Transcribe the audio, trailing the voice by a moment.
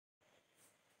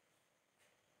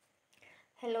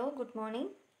Hello, good morning.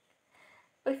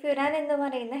 ഇപ്പോൾ ഫ്യുറാൻ എന്ന്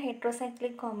പറയുന്ന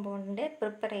ഹെട്രോസൈക്ലിക് കോമ്പൗണ്ടിൻ്റെ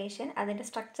പ്രിപ്പറേഷൻ, അതിൻ്റെ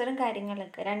സ്ട്രക്ചറും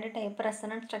കാര്യങ്ങളൊക്കെ, രണ്ട് ടൈപ്പ്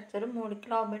റെസണൻറ്റ് സ്ട്രക്ചറും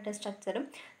മോളിക്കുലർ ഓർബിറ്റൽ സ്ട്രക്ചറും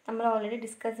നമ്മൾ ഓൾറെഡി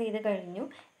ഡിസ്കസ് ചെയ്ത് കഴിഞ്ഞു.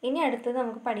 ഇനി അടുത്തത്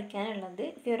നമുക്ക് പഠിക്കാനുള്ളത്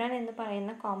ഫ്യുറാൻ എന്ന്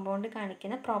പറയുന്ന കോമ്പൗണ്ട്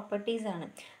കാണിക്കുന്ന പ്രോപ്പർട്ടീസാണ്.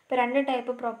 ഇപ്പോൾ രണ്ട്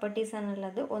ടൈപ്പ്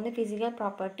പ്രോപ്പർട്ടീസാണുള്ളത്. ഒന്ന് ഫിസിക്കൽ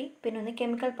പ്രോപ്പർട്ടി, പിന്നെ ഒന്ന്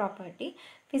കെമിക്കൽ പ്രോപ്പർട്ടി.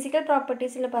 ഫിസിക്കൽ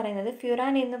പ്രോപ്പർട്ടീസിൽ പറയുന്നത്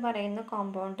ഫ്യുറാൻ എന്ന് പറയുന്ന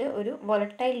കോമ്പൗണ്ട് ഒരു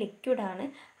വോളറ്റൈൽ ലിക്വിഡാണ്.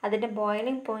 അതിൻ്റെ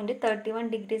ബോയിലിംഗ് പോയിൻറ്റ്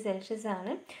 31 ഡിഗ്രി സെൽഷ്യസ്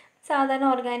ആണ്. സാധാരണ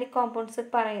ഓർഗാനിക്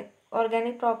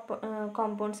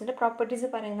കോമ്പൗണ്ട്സിൻ്റെ പ്രോപ്പർട്ടീസ്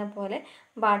പറയുന്ന പോലെ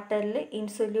വാട്ടറിൽ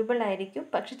ഇൻസൊല്യൂബിൾ ആയിരിക്കും.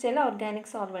 പക്ഷെ ചില ഓർഗാനിക്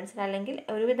സോൾവെൻസിൽ, അല്ലെങ്കിൽ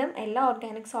ഒരുവിധം എല്ലാ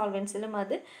ഓർഗാനിക് സോൾവെൻസിലും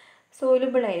അത്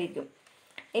സോല്യൂബിൾ ആയിരിക്കും.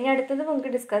 ഇനി അടുത്തത്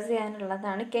നമുക്ക് ഡിസ്കസ്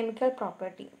ചെയ്യാനുള്ളതാണ് കെമിക്കൽ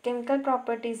പ്രോപ്പർട്ടി. കെമിക്കൽ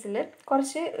പ്രോപ്പർട്ടീസിൽ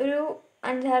കുറച്ച് ഒരു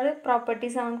 5-6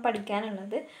 പ്രോപ്പർട്ടീസ് നമുക്ക്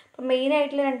പഠിക്കാനുള്ളത്. അപ്പോൾ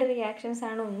മെയിനായിട്ടുള്ള രണ്ട് റിയാക്ഷൻസ്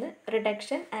ആണ്. ഒന്ന്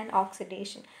റിഡക്ഷൻ ആൻഡ്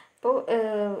ഓക്സിഡേഷൻ. ഇപ്പോൾ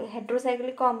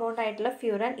ഹെട്രോസൈക്ലിക് കോമ്പൗണ്ട് ആയിട്ടുള്ള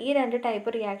ഫ്യൂറാൻ ഈ രണ്ട് ടൈപ്പ്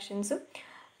റിയാക്ഷൻസും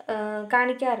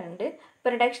കാണിക്കാറുണ്ട്.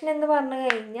 ഇപ്പോൾ റിഡക്ഷൻ എന്ന് പറഞ്ഞു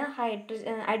കഴിഞ്ഞാൽ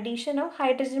അഡീഷൻ ഓഫ്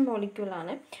ഹൈഡ്രജൻ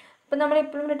മോളിക്യൂളാണ്. അപ്പോൾ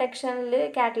നമ്മളെപ്പോഴും റിഡക്ഷനിൽ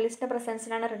കാറ്റലിസ്റ്റിൻ്റെ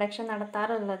പ്രസൻസിലാണ് റിഡക്ഷൻ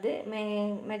നടത്താറുള്ളത്.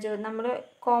 നമ്മൾ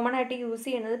കോമൺ ആയിട്ട് യൂസ്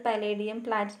ചെയ്യുന്നത് പലേഡിയം,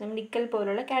 പ്ലാറ്റിനം, നിക്കൽ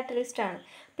പോലുള്ള കാറ്റലിസ്റ്റാണ്.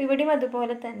 അപ്പോൾ ഇവിടെയും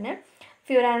അതുപോലെ തന്നെ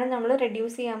ഫ്യൂറാനും നമ്മൾ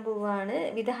റെഡ്യൂസ് ചെയ്യാൻ പോവുകയാണ്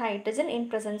with hydrogen in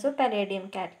presence of palladium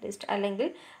catalyst, അല്ലെങ്കിൽ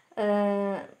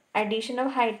addition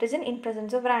of hydrogen in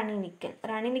presence of Rani nickel.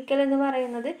 Rani nickel എന്ന്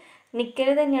പറയുന്നത് നിക്കൽ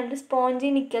തന്നെയാണ്, സ്പോഞ്ചി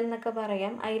നിക്കൽ എന്നൊക്കെ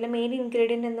പറയാം. അതിലെ മെയിൻ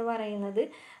ഇൻഗ്രീഡിയൻ്റ് എന്ന് പറയുന്നത്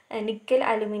നിക്കൽ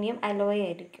അലുമിനിയം അലോയ്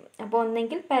ആയിരിക്കും. അപ്പോൾ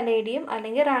ഒന്നെങ്കിൽ പലേഡിയം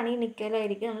അല്ലെങ്കിൽ റാണി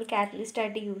നിക്കലായിരിക്കും നമ്മൾ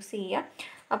കാറ്റലിസ്റ്റായിട്ട് യൂസ് ചെയ്യുക.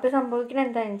 അപ്പോൾ സംഭവിക്കുന്നത്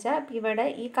എന്താണെന്ന് വെച്ചാൽ, ഇവിടെ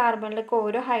ഈ കാർബണിലൊക്കെ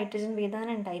ഓരോ ഹൈഡ്രജൻ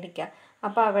വീതമാണ് ഉണ്ടായിരിക്കുക.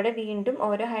 അപ്പോൾ അവിടെ വീണ്ടും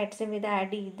ഓരോ ഹൈഡ്രജൻ വീതം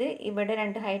ആഡ് ചെയ്ത് ഇവിടെ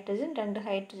 2 ഹൈഡ്രജൻ, 2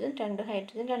 ഹൈഡ്രജൻ, 2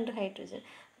 ഹൈഡ്രജൻ, 2 ഹൈഡ്രജൻ.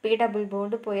 അപ്പോൾ ഈ ഡബിൾ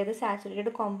ബോണ്ട് പോയി അത്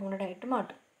സാച്ചുറേറ്റഡ് കോമ്പൗണ്ടായിട്ട്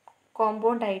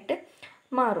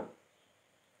മാറും.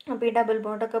 അപ്പോൾ ഈ ഡബിൾ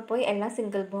ബോണ്ടൊക്കെ പോയി എല്ലാം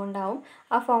സിംഗിൾ ബോണ്ടാവും.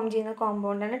 ആ ഫോം ചെയ്യുന്ന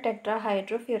കോമ്പൗണ്ടാണ് ടെട്രാ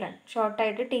ഹൈഡ്രോ ഫ്യൂറാൻ,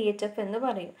 ഷോർട്ടായിട്ട് THF എന്ന്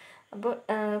പറയും. അപ്പോൾ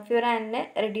ഫ്യൂറാനിനെ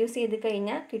റെഡ്യൂസ് ചെയ്ത്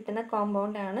കഴിഞ്ഞാൽ കിട്ടുന്ന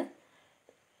കോമ്പൗണ്ടാണ്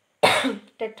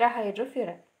ടെട്രാ ഹൈഡ്രോ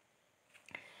ഫ്യൂറാൻ.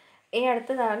 ഇനി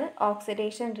അടുത്തതാണ്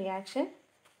ഓക്സിഡേഷൻ റിയാക്ഷൻ.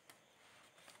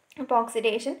 അപ്പോൾ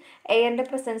ഓക്സിഡേഷൻ എയറിൻ്റെ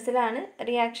പ്രസൻസിലാണ്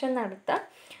റിയാക്ഷൻ നടത്തുക.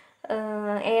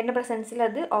 എയറിൻ്റെ പ്രസൻസിൽ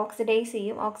അത്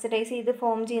ഓക്സിഡൈസ് ചെയ്ത്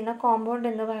ഫോം ചെയ്യുന്ന കോമ്പൗണ്ട്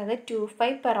എന്ന് പറയുന്നത്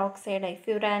 2,5 പെറോക്സൈഡായി.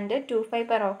 ഫ്യൂറാൻ്റെ 2,5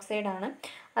 പെറോക്സൈഡാണ്.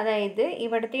 അതായത്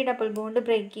ഇവിടുത്തെ ഈ ഡബിൾ ബോണ്ട്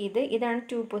ബ്രേക്ക് ചെയ്ത് ഇതാണ്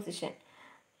 2 പൊസിഷൻ,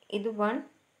 ഇത് 1,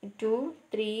 2,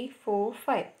 3, 4,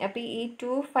 5. അപ്പോൾ ഈ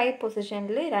 2,5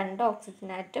 പൊസിഷനിൽ 2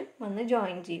 ഓക്സിജൻ ആറ്റം വന്ന്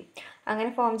ജോയിൻ ചെയ്യും.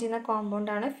 അങ്ങനെ ഫോം ചെയ്യുന്ന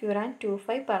കോമ്പൗണ്ടാണ് ഫ്യൂറാൻ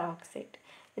 2,5 പെറോക്സൈഡ്.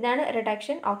 ഇതാണ്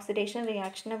റിഡക്ഷൻ ഓക്സിഡേഷൻ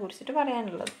റിയാക്ഷനെ കുറിച്ചിട്ട്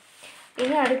പറയാനുള്ളത്.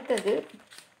 ഇനി അടുത്തത്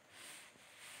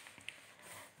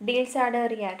ഡീൽസാഡർ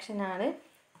റിയാക്ഷനാണ്.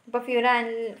 ഇപ്പോൾ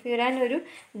ഫ്യൂറാൻ ഒരു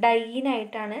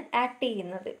ഡൈയിനായിട്ടാണ് ആക്ട്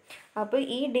ചെയ്യുന്നത്. അപ്പോൾ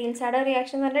ഈ ഡീൽസാഡർ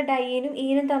റിയാക്ഷൻ എന്ന് പറഞ്ഞാൽ ഡൈയിനും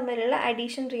ഈനും തമ്മിലുള്ള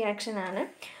അഡീഷൻ റിയാക്ഷനാണ്.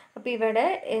 അപ്പോൾ ഇവിടെ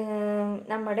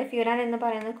നമ്മുടെ ഫ്യൂറാൻ എന്ന്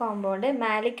പറയുന്ന കോമ്പൗണ്ട്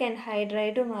മാലിക്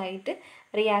അൻഹൈഡ്രൈഡുമായിട്ട്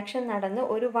റിയാക്ഷൻ നടന്ന്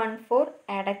ഒരു 1,4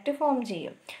 ആഡക്റ്റ് ഫോം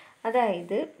ചെയ്യും.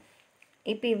 അതായത്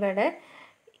ഇപ്പം ഇവിടെ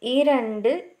ഈ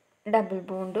 2 ഡബിൾ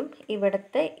ബോണ്ടും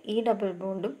ഇവിടുത്തെ ഈ ഡബിൾ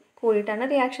ബോണ്ടും കൂടിയിട്ടാണ്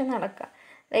റിയാക്ഷൻ നടക്കുക.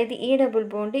 അതായത് ഈ ഡബിൾ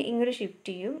ബോണ്ട് ഇങ്ങോട്ട് ഷിഫ്റ്റ്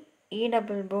ചെയ്യും, ഈ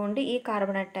ഡബിൾ ബോണ്ട് ഈ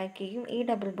കാർബൺ അറ്റാക്ക് ചെയ്യും, ഈ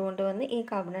ഡബിൾ ബോണ്ട് വന്ന് ഈ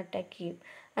കാർബൺ അറ്റാക്ക് ചെയ്യും.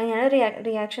 അങ്ങനെയാണ്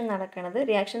റിയാക്ഷൻ നടക്കുന്നത്.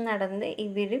 റിയാക്ഷൻ നടന്ന്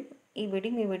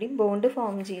ഇവിടെയും ബോണ്ട്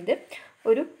ഫോം ചെയ്ത്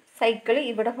ഒരു സൈക്കിൾ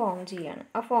ഇവിടെ ഫോം ചെയ്യുകയാണ്.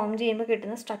 ആ ഫോം ചെയ്യുമ്പോൾ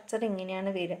കിട്ടുന്ന സ്ട്രക്ചർ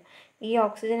ഇങ്ങനെയാണ് വരിക. ഈ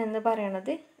ഓക്സിജൻ എന്ന്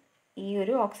പറയുന്നത് ഈ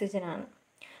ഒരു ഓക്സിജനാണ്.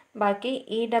 ബാക്കി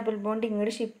ഈ ഡബിൾ ബോണ്ട്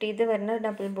ഇങ്ങോട്ട് ഷിഫ്റ്റ് ചെയ്ത് വരുന്ന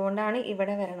ഡബിൾ ബോണ്ടാണ്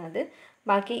ഇവിടെ വരണത്.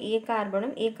 ബാക്കി ഈ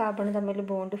കാർബണും തമ്മിൽ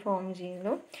ബോണ്ട് ഫോം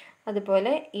ചെയ്യുന്നു.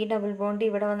 അതുപോലെ ഈ ഡബിൾ ബോണ്ട്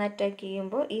ഇവിടെ വന്ന് അറ്റാക്ക്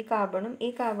ചെയ്യുമ്പോൾ ഈ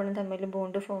കാർബണും തമ്മിൽ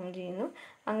ബോണ്ട് ഫോം ചെയ്യുന്നു.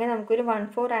 അങ്ങനെ നമുക്കൊരു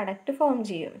 1,4 ആഡക്റ്റ് ഫോം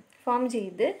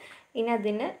ചെയ്ത് ഇനി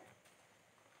അതിന്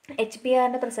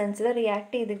HBrൻ്റെ പ്രസൻസിൽ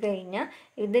റിയാക്ട് ചെയ്ത് കഴിഞ്ഞാൽ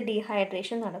ഇത്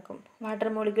ഡീഹൈഡ്രേഷൻ നടക്കും. വാട്ടർ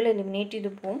മോളിക്യൂൾ എലിമിനേറ്റ് ചെയ്ത്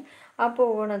പോവും. ആ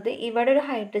പോകുന്നത് ഇവിടെ ഒരു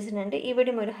ഹൈഡ്രജൻ ഉണ്ട്,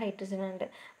 ഇവിടെയും ഒരു ഹൈഡ്രജൻ ഉണ്ട്.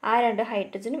 ആ 2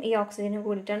 ഹൈഡ്രജനും ഈ ഓക്സിജനും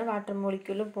കൂടിയിട്ടാണ് വാട്ടർ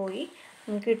മോളിക്യൂൾ പോയി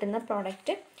നമുക്ക് കിട്ടുന്ന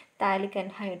പ്രോഡക്റ്റ് താലിക്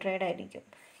അൻഹൈഡ്രൈഡ് ആയിരിക്കും.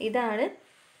 ഇതാണ്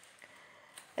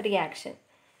റിയാക്ഷൻ.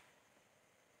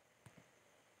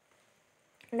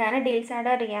 ഇതാണ്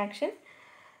ഡീൽസാഡർ റിയാക്ഷൻ.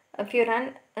 ഫ്യൂറാൻ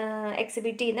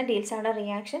എക്സിബിറ്റ് ചെയ്യുന്ന ഡീൽസാഡർ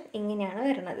റിയാക്ഷൻ ഇങ്ങനെയാണ്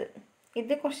വരുന്നത്.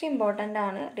 ഇത് കുറച്ച് ഇമ്പോർട്ടൻ്റ്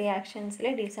ആണ്. റിയാക്ഷൻസിൽ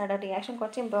ഡീൽസാഡർ റിയാക്ഷൻ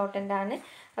കുറച്ച് ഇമ്പോർട്ടൻ്റ് ആണ്.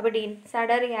 അപ്പോൾ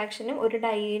ഡീൽസാഡർ റിയാക്ഷനും ഒരു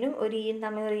ഡൈയിനും ഒരു ഈയും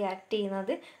തമ്മിൽ റിയാക്ട്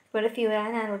ചെയ്യുന്നത് ഇവിടെ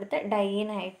ഫ്യൂറാനാണ് ഇവിടുത്തെ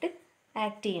ഡൈയിനായിട്ട്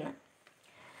ആക്ട് ചെയ്യണം.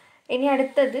 ഇനി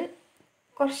അടുത്തത്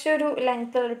കുറച്ചൊരു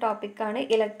ലെങ്ത്തുള്ളൊരു ടോപ്പിക്കാണ്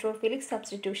ഇലക്ട്രോഫിലിക്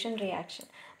സബ്സ്റ്റിറ്റ്യൂഷൻ റിയാക്ഷൻ.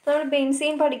 അപ്പോൾ നമ്മൾ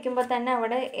ബെൻസീൻ പഠിക്കുമ്പോൾ തന്നെ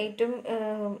അവിടെ ഏറ്റവും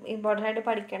ഇമ്പോർട്ടൻ്റ് ആയിട്ട്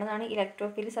പഠിക്കേണ്ടതാണ്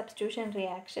ഇലക്ട്രോഫിലിക് സബ്സ്റ്റിറ്റ്യൂഷൻ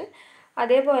റിയാക്ഷൻ.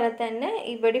 അതേപോലെ തന്നെ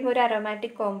ഇവിടെയും ഒരു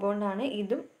അരോമാറ്റിക് കോമ്പൗണ്ടാണ്,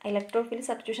 ഇതും ഇലക്ട്രോഫിൽ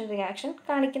സബ്സ്റ്റിറ്റ്യൂഷൻ റിയാക്ഷൻ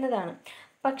കാണിക്കുന്നതാണ്.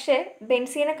 പക്ഷേ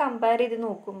ബെൻസീനെ കമ്പയർ ചെയ്ത്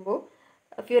നോക്കുമ്പോൾ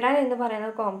ഫ്യൂറാൻ എന്ന്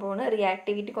പറയുന്ന കോമ്പൗണ്ട്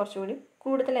റിയാക്ടിവിറ്റി കുറച്ചുകൂടി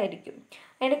കൂടുതലായിരിക്കും.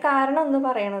 അതിൻ്റെ കാരണം എന്ന്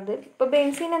പറയുന്നത്, ഇപ്പോൾ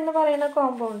ബെൻസീൻ എന്ന് പറയുന്ന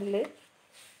കോമ്പൗണ്ടിൽ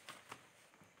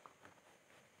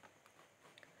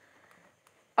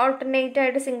ഓൾട്ടർനേറ്റ്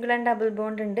ആയിട്ട് സിംഗിൾ ആൻഡ് ഡബിൾ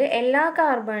ബോണ്ട് ഉണ്ട്. എല്ലാ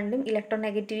കാർബണിലും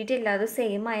ഇലക്ട്രോനെഗറ്റിവിറ്റി ഇല്ലാതെ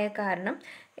സെയിം ആയ കാരണം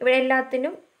ഇവിടെ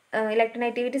എല്ലാത്തിനും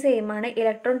ഇലക്ട്രോനെഗറ്റിവിറ്റി സെയിം ആണ്.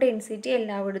 ഇലക്ട്രോൺ ഡെൻസിറ്റി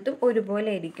എല്ലായിടത്തും ഒരുപോലെ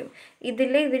ആയിരിക്കും.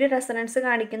 ഇതിൽ ഇവർ റെസണൻസ്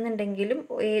കാണിക്കുന്നുണ്ടെങ്കിലും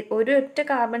ഒരു ഒറ്റ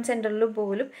കാർബൺ സെൻറ്ററിൽ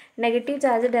പോലും നെഗറ്റീവ്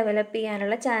ചാർജ് ഡെവലപ്പ്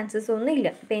ചെയ്യാനുള്ള ചാൻസസ് ഒന്നും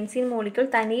ഇല്ല ബെൻസീൻ മോളിക്യൂൾ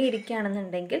തനിയെ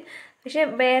ഇരിക്കുകയാണെന്നുണ്ടെങ്കിൽ. പക്ഷേ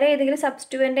വേറെ ഏതെങ്കിലും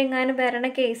സബ്സ്റ്റിറ്റ്യൂവൻ്റ് എങ്ങാനും വരണ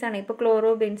കേസാണ്, ഇപ്പോൾ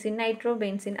ക്ലോറോ ബെൻസിൻ, നൈട്രോ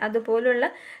ബെൻസിൻ അതുപോലുള്ള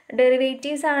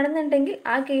ഡെറിവേറ്റീവ്സ് ആണെന്നുണ്ടെങ്കിൽ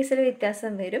ആ കേസിൽ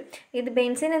വ്യത്യാസം വരും. ഇത്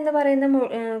ബെൻസിൻ എന്ന് പറയുന്ന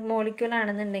മോളിക്യൂൾ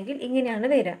ആണെന്നുണ്ടെങ്കിൽ ഇങ്ങനെയാണ്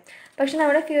വരിക. പക്ഷെ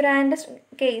നമ്മുടെ ഫ്യൂറാൻ്റെ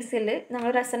കേസിൽ നമ്മൾ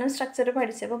റെസണൻസ് സ്ട്രക്ചർ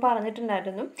പഠിച്ചപ്പോൾ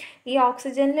പറഞ്ഞിട്ടുണ്ടായിരുന്നു, ഈ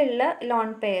ഓക്സിജനിലുള്ള ലോൺ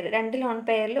പെയർ, 2 ലോൺ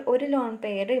പെയറിൽ ഒരു ലോൺ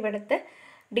പെയർ ഇവിടുത്തെ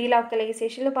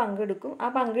ഡീലോക്കലൈസേഷനിൽ പങ്കെടുക്കും. ആ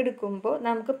പങ്കെടുക്കുമ്പോൾ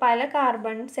നമുക്ക് പല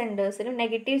കാർബൺ സെൻറ്റേഴ്സിലും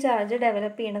നെഗറ്റീവ് ചാർജ്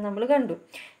ഡെവലപ്പ് ചെയ്യണം നമ്മൾ കണ്ടു.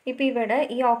 ഇപ്പോൾ ഇവിടെ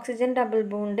ഈ ഓക്സിജൻ ഡബിൾ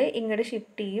ബോണ്ട് ഇങ്ങോട്ട്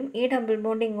ഷിഫ്റ്റ് ചെയ്യും, ഈ ഡബിൾ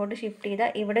ബോണ്ട് ഇങ്ങോട്ട് ഷിഫ്റ്റ്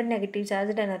ചെയ്താൽ ഇവിടെ നെഗറ്റീവ്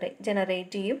ചാർജ്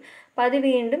ജനറേറ്റ് ചെയ്യും. അപ്പോൾ അത്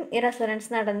വീണ്ടും ഈ റെസൊണൻസ്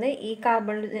നടന്ന് ഈ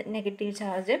കാർബണിൽ നെഗറ്റീവ്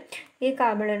ചാർജ്, ഈ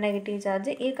കാർബണിൽ നെഗറ്റീവ്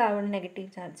ചാർജ്, ഈ കാർബണിൽ നെഗറ്റീവ്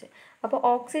ചാർജ്. അപ്പോൾ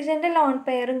ഓക്സിജൻ്റെ ലോൺ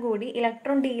പെയറും കൂടി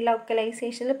ഇലക്ട്രോൺ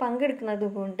ഡീലോക്കലൈസേഷനിൽ പങ്കെടുക്കുന്നത്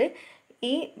കൊണ്ട്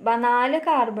ഈ 4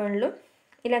 കാർബണിലും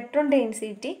ഇലക്ട്രോൺ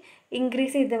ഡെൻസിറ്റി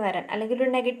ഇൻക്രീസ് ചെയ്ത് വരാൻ, അല്ലെങ്കിൽ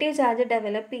ഒരു നെഗറ്റീവ് ചാർജ്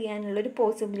ഡെവലപ്പ് ചെയ്യാനുള്ളൊരു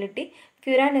പോസിബിലിറ്റി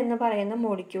ഫ്യൂറാൻ എന്ന് പറയുന്ന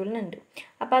മോളിക്യൂളിനുണ്ട്.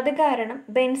 അപ്പോൾ അത് കാരണം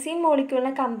ബെൻസീൻ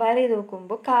മോളിക്യൂളിനെ കമ്പയർ ചെയ്ത്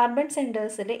നോക്കുമ്പോൾ കാർബൺ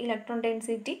സെൻറ്റേഴ്സിൽ ഇലക്ട്രോൺ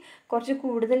ഡെൻസിറ്റി കുറച്ച്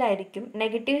കൂടുതലായിരിക്കും,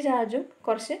 നെഗറ്റീവ്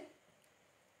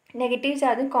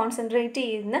ചാർജും കോൺസെൻട്രേറ്റ്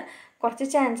ചെയ്യുന്ന കുറച്ച്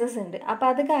ചാൻസസ് ഉണ്ട്. അപ്പോൾ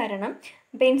അത് കാരണം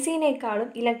ബെൻസീനേക്കാളും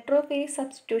ഇലക്ട്രോഫിൽ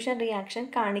സബ്സ്റ്റിറ്റ്യൂഷൻ റിയാക്ഷൻ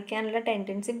കാണിക്കാനുള്ള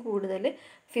ടെൻഡൻസി കൂടുതൽ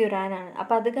ഫ്യൂറാനാണ്.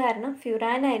 അപ്പോൾ അത് കാരണം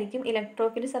ഫ്യൂറാനായിരിക്കും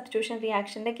ഇലക്ട്രോഫിൽ സബ്സ്റ്റിറ്റ്യൂഷൻ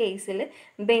റിയാക്ഷൻ്റെ കേസിൽ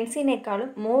ബെൻസീനേക്കാളും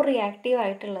മോർ റിയാക്റ്റീവ്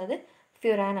ആയിട്ടുള്ളത്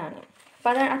ഫ്യൂറാനാണ്.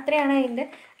 അപ്പോൾ അത്രയാണ് അതിൻ്റെ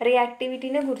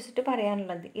റിയാക്ടിവിറ്റിനെ കുറിച്ചിട്ട്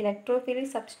പറയാനുള്ളത്.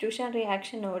 ഇലക്ട്രോഫിലിക് സബ്സ്റ്റിറ്റ്യൂഷൻ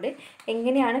റിയാക്ഷനോട്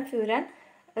എങ്ങനെയാണ് ഫ്യൂറാൻ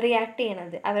റിയാക്ട്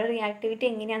ചെയ്യണത്, അവരുടെ റിയാക്ടിവിറ്റി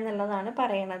എങ്ങനെയാണെന്നുള്ളതാണ്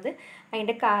പറയണത്.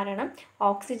 അതിൻ്റെ കാരണം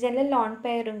ഓക്സിജനിലെ ലോൺ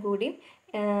പെയറും കൂടി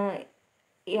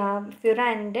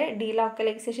ഫ്യൂറാനിൻ്റെ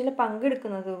ഡീലോക്കലൈസേഷനിൽ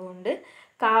പങ്കെടുക്കുന്നത് കൊണ്ട്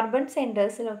കാർബൺ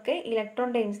സെൻറ്റേഴ്സിലൊക്കെ ഇലക്ട്രോൺ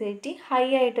ഡെൻസിറ്റി ഹൈ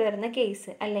ആയിട്ട് വരുന്ന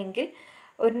കേസ്, അല്ലെങ്കിൽ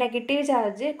ഒരു നെഗറ്റീവ്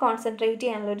ചാർജ് കോൺസെൻട്രേറ്റ്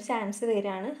ചെയ്യാനുള്ള ഒരു ചാൻസ്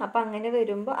വരികയാണ്. അപ്പോൾ അങ്ങനെ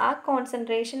വരുമ്പോൾ ആ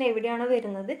കോൺസെൻട്രേഷൻ എവിടെയാണോ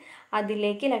വരുന്നത്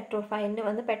അതിലേക്ക് ഇലക്ട്രോഫൈലിന്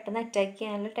വന്ന് പെട്ടെന്ന് അറ്റാക്ക്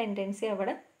ചെയ്യാനുള്ള ടെൻഡൻസി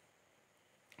അവിടെ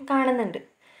കാണുന്നുണ്ട്.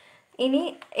 ഇനി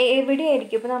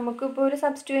എവിടെയായിരിക്കും, ഇപ്പോൾ നമുക്കിപ്പോൾ ഒരു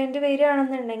സബ്സ്റ്റിറ്റ്യൂവൻ്റ്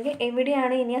വരികയാണെന്നുണ്ടെങ്കിൽ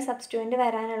എവിടെയാണ് ഇനി ആ സബ്സ്റ്റിറ്റ്യൂവൻ്റ്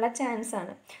വരാനുള്ള ചാൻസ്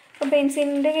ആണ്. ഇപ്പോൾ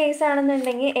ബെൻസിൻ്റെ കേസ്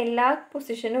ആണെന്നുണ്ടെങ്കിൽ എല്ലാ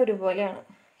പൊസിഷനും ഒരുപോലെയാണ്.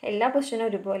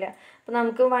 അപ്പോൾ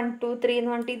നമുക്ക് 1 2 3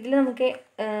 എന്ന് പറഞ്ഞിട്ട് ഇതിൽ നമുക്ക്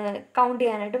കൗണ്ട്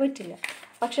ചെയ്യാനായിട്ട് പറ്റില്ല.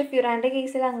 പക്ഷേ ഫ്യൂറാൻ്റെ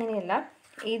കേസിൽ അങ്ങനെയല്ല,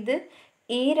 ഇത്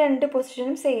ഈ 2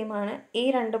 പൊസിഷനും സെയിം ആണ്, ഈ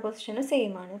 2 പൊസിഷനും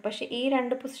സെയിം ആണ്, പക്ഷേ ഈ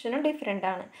 2 പൊസിഷനും ഡിഫറെൻ്റ്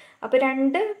ആണ്. അപ്പോൾ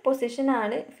 2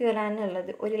 പൊസിഷനാണ്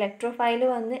ഫ്യൂറാനുള്ളത്. ഒരു ഇലക്ട്രോഫൈൽ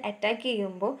വന്ന് അറ്റാക്ക്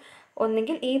ചെയ്യുമ്പോൾ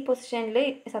ഒന്നുകിൽ ഈ പൊസിഷനിൽ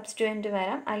സബ്സ്റ്റിറ്റ്യൂവൻ്റ്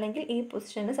വരാം, അല്ലെങ്കിൽ ഈ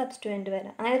പൊസിഷനിൽ സബ്സ്റ്റിറ്റ്യൂവൻ്റ്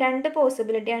വരാം. അങ്ങനെ 2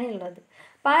 പോസിബിലിറ്റിയാണ് ഉള്ളത്.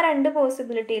 അപ്പോൾ ആ 2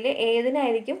 പോസിബിലിറ്റിയിൽ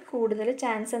ഏതിനായിരിക്കും കൂടുതൽ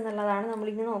ചാൻസ് എന്നുള്ളതാണ്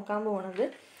നമ്മളിങ്ങനെ നോക്കാൻ പോകുന്നത്.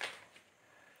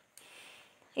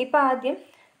 ഇപ്പോൾ ആദ്യം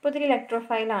ഇതൊരു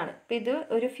ഇലക്ട്രോഫൈലാണ്. ഇപ്പോൾ ഇത്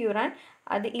ഒരു ഫ്യൂറാൻ,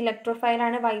 അത്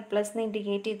ഇലക്ട്രോഫൈലാണ് Y+ എന്ന്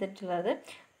ഇൻഡിക്കേറ്റ് ചെയ്തിട്ടുള്ളത്.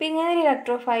 അപ്പോൾ ഇങ്ങനെ ഒരു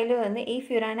ഇലക്ട്രോഫൈൽ വന്ന് ഈ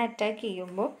ഫ്യൂറാനെ അറ്റാക്ക്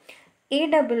ചെയ്യുമ്പോൾ ഈ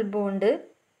ഡബിൾ ബോണ്ട്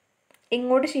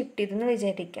ഇങ്ങോട്ട് ഷിഫ്റ്റ് ചെയ്തെന്ന്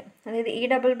വിചാരിക്കാം. അതായത് ഈ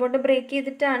ഡബിൾ ബോണ്ട് ബ്രേക്ക്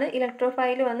ചെയ്തിട്ടാണ്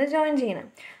ഇലക്ട്രോഫൈൽ വന്ന് ജോയിൻ ചെയ്യണം.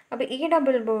 അപ്പോൾ ഈ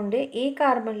ഡബിൾ ബോണ്ട് ഈ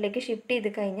കാർബണിലേക്ക് ഷിഫ്റ്റ് ചെയ്ത്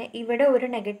കഴിഞ്ഞാൽ ഇവിടെ ഒരു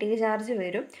നെഗറ്റീവ് ചാർജ്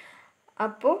വരും.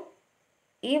 അപ്പോൾ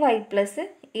ഈ Y+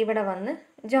 ഇവിടെ വന്ന്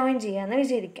ജോയിൻ ചെയ്യാമെന്ന്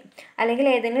വിചാരിക്കാം. അല്ലെങ്കിൽ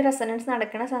ഏതെങ്കിലും റെസൊണൻസ്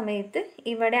നടക്കുന്ന സമയത്ത്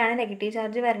ഇവിടെയാണ് നെഗറ്റീവ്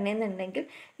ചാർജ് വരണമെന്നുണ്ടെങ്കിൽ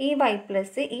ഈ Y+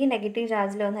 ഈ നെഗറ്റീവ്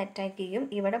ചാർജിൽ വന്ന് അറ്റാക്ക് ചെയ്യും,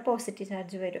 ഇവിടെ പോസിറ്റീവ്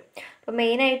ചാർജ് വരും. അപ്പോൾ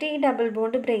മെയിനായിട്ട് ഈ ഡബിൾ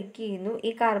ബോണ്ട് ബ്രേക്ക് ചെയ്യുന്നു,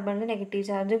 ഈ കാർബണിന് നെഗറ്റീവ്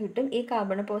ചാർജ് കിട്ടും, ഈ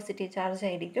കാർബണ് പോസിറ്റീവ് ചാർജ്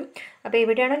ആയിരിക്കും. അപ്പോൾ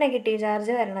എവിടെയാണോ നെഗറ്റീവ്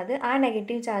ചാർജ് വരണത് ആ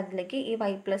നെഗറ്റീവ് ചാർജിലേക്ക് ഈ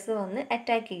Y+ വന്ന്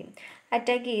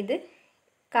അറ്റാക്ക് ചെയ്ത്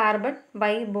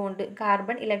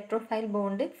കാർബൺ ഇലക്ട്രോഫൈൽ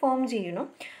ബോണ്ട് ഫോം ചെയ്യണം.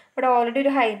 ഇവിടെ ഓൾറെഡി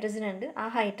ഒരു ഹൈഡ്രജൻ ഉണ്ട്, ആ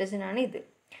ഹൈഡ്രജനാണ് ഇത്.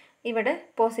 ഇവിടെ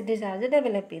പോസിറ്റീവ് ചാർജ്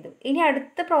ഡെവലപ്പ് ചെയ്തു. ഇനി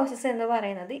അടുത്ത പ്രോസസ്സ് എന്ന്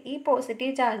പറയുന്നത് ഈ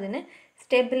പോസിറ്റീവ് ചാർജിനെ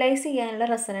സ്റ്റെബിലൈസ് ചെയ്യാനുള്ള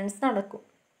റെസൊണൻസ് നടക്കും.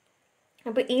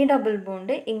 അപ്പോൾ ഈ ഡബിൾ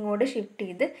ബോണ്ട് ഇങ്ങോട്ട് ഷിഫ്റ്റ്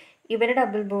ചെയ്ത് ഇവിടെ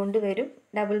ഡബിൾ ബോണ്ട് വരും.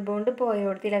 ഡബിൾ ബോണ്ട്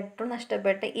പോയോടത്ത് ഇലക്ട്രോൺ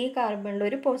നഷ്ടപ്പെട്ട് ഈ കാർബണിൽ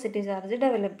ഒരു പോസിറ്റീവ് ചാർജ്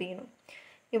ഡെവലപ്പ് ചെയ്യണം,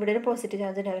 ഇവിടെ ഒരു പോസിറ്റീവ്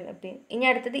ചാർജ് ഡെവലപ്പ് ചെയ്യും. ഇനി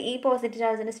അടുത്തത് ഈ പോസിറ്റീവ്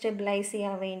ചാർജിനെ സ്റ്റെബിലൈസ്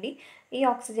ചെയ്യാൻ വേണ്ടി ഈ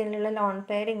ഓക്സിജനിലുള്ള ലോൺ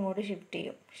പെയർ ഇങ്ങോട്ട്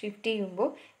ഷിഫ്റ്റ് ചെയ്യുമ്പോൾ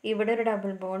ഇവിടെ ഒരു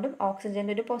ഡബിൾ ബോണ്ടും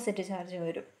ഓക്സിജൻ്റെ ഒരു പോസിറ്റീവ് ചാർജ്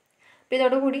വരും. അപ്പോൾ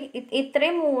ഇതോടുകൂടി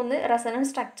ഇത്രയും 3 റെസൊണൻസ്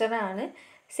സ്ട്രക്ചറാണ്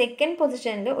സെക്കൻഡ്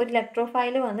പൊസിഷനിൽ ഒരു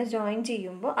ഇലക്ട്രോഫൈൽ വന്ന് ജോയിൻ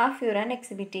ചെയ്യുമ്പോൾ ആ ഫ്യൂറാൻ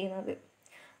എക്സിബിറ്റ് ചെയ്യുന്നത്.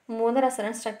 3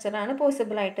 റെസൊണൻസ് സ്ട്രക്ചറാണ്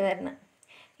പോസിബിളായിട്ട് വരുന്നത്.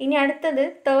 ഇനി അടുത്തത്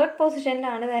തേർഡ്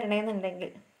പൊസിഷനിലാണ്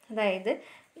വരണമെന്നുണ്ടെങ്കിൽ, അതായത്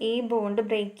ഈ ബോണ്ട്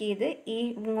ബ്രേക്ക് ചെയ്ത്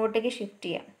ഇങ്ങോട്ടേക്ക് ഷിഫ്റ്റ്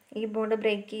ചെയ്യാം, ഈ ബോണ്ട്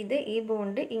ബ്രേക്ക് ചെയ്ത് ഈ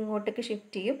ബോണ്ട് ഇങ്ങോട്ടേക്ക്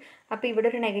ഷിഫ്റ്റ് ചെയ്യും. അപ്പോൾ ഇവിടെ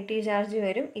ഒരു നെഗറ്റീവ് ചാർജ്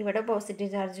വരും, ഇവിടെ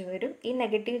പോസിറ്റീവ് ചാർജ് വരും. ഈ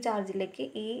നെഗറ്റീവ് ചാർജിലേക്ക്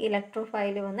ഈ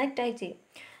ഇലക്ട്രോഫൈൽ വന്ന് അറ്റാച്ച് ചെയ്യും.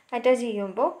 അറ്റാച്ച്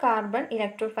ചെയ്യുമ്പോൾ കാർബൺ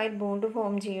ഇലക്ട്രോഫൈൽ ബോണ്ട്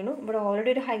ഫോം ചെയ്യണു. ഇവിടെ ഓൾറെഡി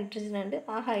ഒരു ഹൈഡ്രജൻ ഉണ്ട്,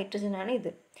 ആ ഹൈഡ്രജനാണ് ഇത്.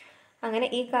 അങ്ങനെ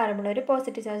ഈ കാർബൺ ഒരു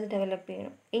പോസിറ്റീവ് ചാർജ് ഡെവലപ്പ്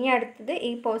ചെയ്യണം. ഇനി അടുത്തത് ഈ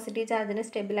പോസിറ്റീവ് ചാർജിനെ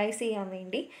സ്റ്റെബിലൈസ് ചെയ്യാൻ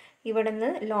വേണ്ടി ഇവിടെ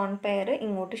നിന്ന് ലോൺ പെയർ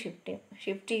ഇങ്ങോട്ട് ഷിഫ്റ്റ് ചെയ്യും.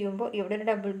 ഷിഫ്റ്റ് ചെയ്യുമ്പോൾ ഇവിടെ ഒരു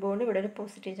ഡബിൾ ബോണ്ട്, ഇവിടെ ഒരു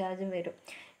പോസിറ്റീവ് ചാർജും വരും.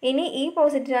 ഇനി ഈ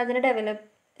പോസിറ്റീവ് ചാർജിനെ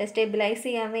സ്റ്റെബിലൈസ്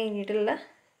ചെയ്യാൻ വേണ്ടിയിട്ടുള്ള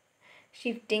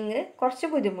ഷിഫ്റ്റിങ് കുറച്ച്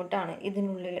ബുദ്ധിമുട്ടാണ്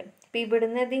ഇതിനുള്ളിൽ. ഇപ്പോൾ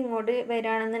ഇവിടുന്ന് ഇത് ഇങ്ങോട്ട്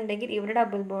വരികയാണെന്നുണ്ടെങ്കിൽ ഇവിടെ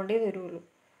ഡബിൾ ബോണ്ടേ വരുള്ളൂ.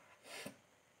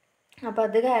 അപ്പോൾ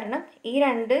അത് കാരണം ഈ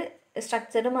 2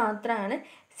 സ്ട്രക്ചർ മാത്രമാണ്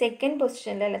സെക്കൻഡ്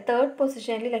പൊസിഷനിൽ അല്ല തേർഡ്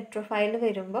പൊസിഷനിൽ ഇലക്ട്രോഫൈൽ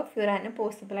വരുമ്പോൾ ഫ്യൂറാന്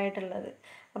പോസിബിളായിട്ടുള്ളത്.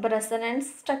 അപ്പോൾ റെസൊണൻസ്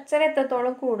സ്ട്രക്ചർ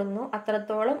എത്രത്തോളം കൂടുന്നു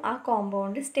അത്രത്തോളം ആ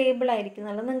കോമ്പൗണ്ട് സ്റ്റേബിൾ ആയിരിക്കും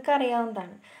എന്നുള്ളത് നിങ്ങൾക്ക്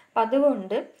അറിയാവുന്നതാണ്. അപ്പോൾ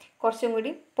അതുകൊണ്ട് കുറച്ചും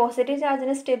കൂടി പോസിറ്റീവ്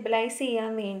ചാർജിനെ സ്റ്റെബിലൈസ്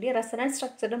ചെയ്യാൻ വേണ്ടി റെസൊണൻസ്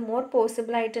സ്ട്രക്ചർ മോർ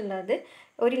പോസിബിളായിട്ടുള്ളത്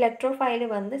ഒരു ഇലക്ട്രോഫൈൽ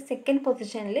വന്ന് സെക്കൻഡ്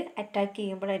പൊസിഷനിൽ അറ്റാക്ക്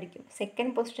ചെയ്യുമ്പോഴായിരിക്കും.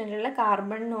 സെക്കൻഡ് പൊസിഷനിലുള്ള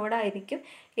കാർബണിനോടായിരിക്കും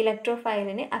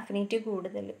ഇലക്ട്രോഫൈലിന് അഫിനിറ്റി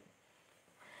കൂടുതൽ.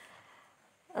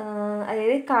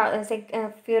 അതായത്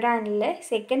ഫ്യൂറാനിലെ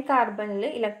സെക്കൻഡ് കാർബണിൽ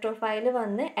ഇലക്ട്രോഫൈൽ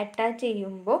വന്ന് അറ്റാച്ച്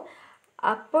ചെയ്യുമ്പോൾ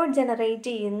അപ്പോൾ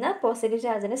ജനറേറ്റ് ചെയ്യുന്ന പോസിറ്റീവ്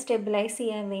ചാർജിനെ സ്റ്റെബിലൈസ്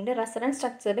ചെയ്യാൻ വേണ്ടി റെസൊണൻസ്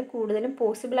സ്ട്രക്ചർ കൂടുതലും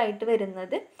പോസിബിളായിട്ട്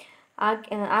വരുന്നത്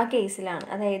ആ കേസിലാണ്.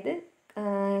 അതായത്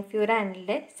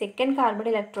ഫ്യൂറാനിലെ സെക്കൻഡ് കാർബൺ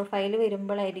ഇലക്ട്രോഫൈൽ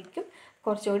വരുമ്പോഴായിരിക്കും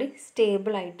കുറച്ചുകൂടി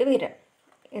സ്റ്റേബിളായിട്ട് വരിക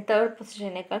തേർഡ്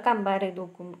പൊസിഷനേക്കാൾ കമ്പയർ ചെയ്ത്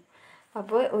നോക്കുമ്പോൾ.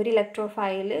 അപ്പോൾ ഒരു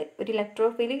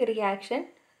ഇലക്ട്രോഫിൽ റിയാക്ഷൻ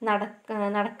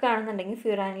നടക്കുകയാണെന്നുണ്ടെങ്കിൽ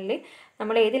ഫ്യൂറാനിൽ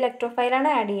നമ്മൾ ഏത് ഇലക്ട്രോഫൈലാണ്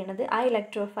ആഡ് ചെയ്യുന്നത് ആ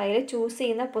ഇലക്ട്രോഫൈൽ ചൂസ്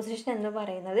ചെയ്യുന്ന പൊസിഷൻ എന്ന്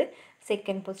പറയുന്നത്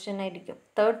സെക്കൻഡ് പൊസിഷൻ ആയിരിക്കും,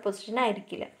 തേർഡ് പൊസിഷൻ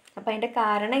ആയിരിക്കില്ല. അപ്പോൾ അതിൻ്റെ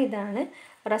കാരണം ഇതാണ്.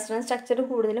 റെസൊണൻസ് സ്ട്രക്ചർ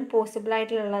കൂടുതലും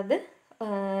പോസിബിളായിട്ടുള്ളത്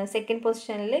സെക്കൻഡ്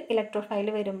പൊസിഷനിൽ ഇലക്ട്രോഫൈൽ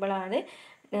വരുമ്പോഴാണ്.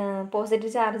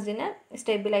 പോസിറ്റീവ് ചാർജിനെ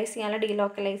സ്റ്റെബിലൈസ് ചെയ്യാനുള്ള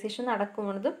ഡീലോക്കലൈസേഷൻ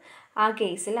നടക്കുന്നതും ആ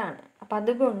കേസിലാണ്. അപ്പോൾ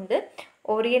അതുകൊണ്ട്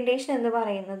ഓറിയൻറ്റേഷൻ എന്ന്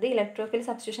പറയുന്നത് ഇലക്ട്രോഫിൽ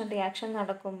സബ്സ്റ്റിറ്റ്യൂഷൻ റിയാക്ഷൻ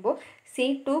നടക്കുമ്പോൾ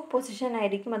C2 പൊസിഷൻ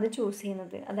ആയിരിക്കും അത് ചൂസ്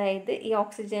ചെയ്യുന്നത്. അതായത് ഈ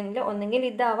ഓക്സിജനിൽ ഒന്നെങ്കിൽ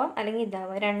ഇതാവാം അല്ലെങ്കിൽ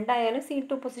ഇതാവാം, രണ്ടായാലും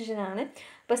C2 പൊസിഷനാണ്.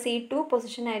 അപ്പോൾ C2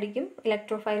 പൊസിഷൻ ആയിരിക്കും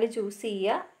ഇലക്ട്രോഫൈൽ ചൂസ്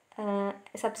ചെയ്യുക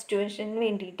സബ്സ്റ്റിറ്റ്യൂഷന്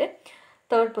വേണ്ടിയിട്ട്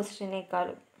തേർഡ്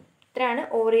പൊസിഷനേക്കാളും. ഇത്രയാണ്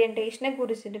ഓറിയൻറ്റേഷനെ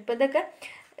കുറിച്ചിട്ട്. ഇപ്പോൾ ഇതൊക്കെ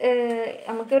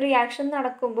നമുക്ക് റിയാക്ഷൻ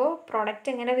നടക്കുമ്പോൾ പ്രോഡക്റ്റ്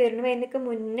എങ്ങനെ വരുന്നു എന്നൊക്കെ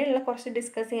മുന്നേ ഉള്ള കുറച്ച്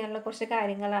ഡിസ്കസ് ചെയ്യാനുള്ള കുറച്ച്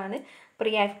കാര്യങ്ങളാണ്. ഇപ്പോൾ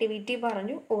റിയാക്ടിവിറ്റി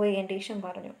പറഞ്ഞു, ഓറിയൻറ്റേഷൻ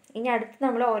പറഞ്ഞു. ഇനി അടുത്ത്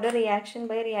നമ്മൾ ഓരോ റിയാക്ഷൻ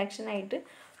ബൈ റിയാക്ഷൻ ആയിട്ട്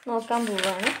നോക്കാൻ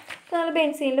പോവുകയാണ്. അപ്പോൾ നമ്മൾ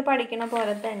ബെൻസീനിൽ പഠിക്കുന്ന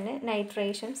പോലെ തന്നെ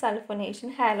നൈട്രേഷൻ, സൾഫോനേഷൻ,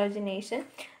 ഹാലോജനേഷൻ,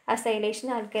 അസൈലേഷൻ,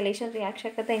 ആൽക്കലേഷൻ റിയാക്ഷൻ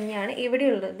ഒക്കെ തന്നെയാണ്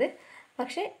ഇവിടെയുള്ളത്.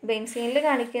 പക്ഷേ ബെൻസീനിൽ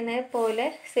കാണിക്കുന്ന പോലെ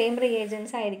സെയിം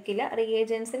റിയേജൻസ് ആയിരിക്കില്ല,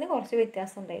 റിയേജൻസിന് കുറച്ച്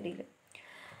വ്യത്യാസം ഉണ്ടായിരിക്കും.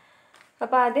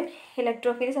 അപ്പോൾ ആദ്യം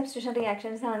ഇലക്ട്രോഫിൽ സബ്സ്റ്റിറ്റ്യൂഷൻ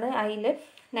റിയാക്ഷൻസ് ആണ്, അതിൽ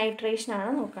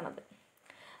നൈട്രേഷനാണ് നോക്കുന്നത്.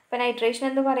 അപ്പോൾ നൈട്രേഷൻ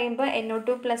എന്ന് പറയുമ്പോൾ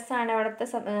NO2+ ആണ് അവിടുത്തെ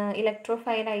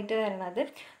ഇലക്ട്രോഫൈലായിട്ട് വരുന്നത്.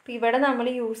 അപ്പോൾ ഇവിടെ നമ്മൾ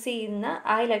യൂസ് ചെയ്യുന്ന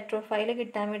ആ ഇലക്ട്രോഫൈൽ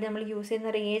കിട്ടാൻ വേണ്ടി നമ്മൾ യൂസ്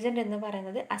ചെയ്യുന്ന റിയേജൻറ്റ് എന്ന്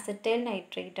പറയുന്നത് അസറ്റൈൽ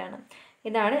നൈട്രേറ്റ് ആണ്.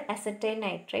 ഇതാണ് അസറ്റൈൽ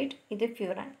നൈട്രേറ്റ്, ഇത്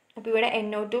ഫ്യൂറാൻ. അപ്പോൾ ഇവിടെ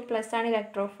NO2+ ആണ്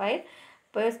ഇലക്ട്രോഫൈൽ.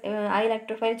 അപ്പോൾ ആ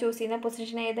ഇലക്ട്രോഫൈൽ ചൂസ് ചെയ്യുന്ന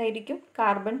പൊസിഷൻ ഏതായിരിക്കും?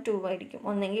 കാർബൺ 2 ആയിരിക്കും.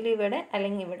 ഒന്നെങ്കിൽ ഇവിടെ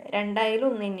അല്ലെങ്കിൽ ഇവിടെ, രണ്ടായാലും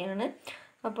ഒന്ന് തന്നെയാണ്.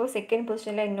 അപ്പോൾ സെക്കൻഡ്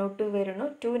പൊസിഷനിൽ NO2 വരുന്നു,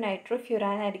 2 നൈട്രോ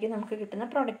ഫ്യൂറാൻ ആയിരിക്കും നമുക്ക് കിട്ടുന്ന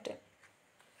പ്രോഡക്റ്റ്.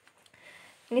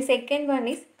 ഇനി സെക്കൻഡ് വൺ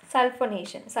ഈസ്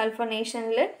സൾഫോനേഷൻ.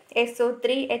 സൾഫോനേഷനിൽ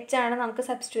SO3H ആണ് നമുക്ക്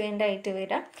സബ്സ്റ്റിറ്റ്യൂവൻ്റ് ആയിട്ട്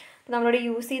വരിക. അപ്പോൾ നമ്മളിവിടെ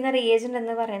യൂസ് ചെയ്യുന്ന റിയേജൻറ്റ്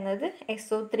എന്ന് പറയുന്നത്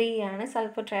SO3 ആണ്,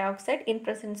 sulphur trioxide in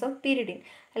presence of pyridine.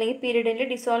 അല്ലെങ്കിൽ പിരിഡിനിൽ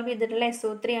ഡിസോൾവ് ചെയ്തിട്ടുള്ള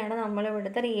SO3 ആണ്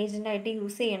നമ്മളിവിടുത്തെ റിയേജൻ്റ് ആയിട്ട്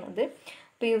യൂസ് ചെയ്യണത്.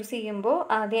 അപ്പോൾ യൂസ് ചെയ്യുമ്പോൾ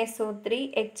ആദ്യം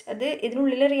SO3H, അത്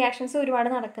ഇതിനുള്ളിൽ റിയാക്ഷൻസ്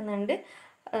ഒരുപാട് നടക്കുന്നുണ്ട്.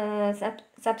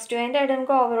 സബ്സ്റ്റിറ്റ്യൂവൻ്റ് ആയിട്ട്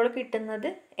നമുക്ക് ഓവറോൾ കിട്ടുന്നത്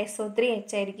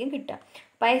SO3H ആയിരിക്കും കിട്ടുക.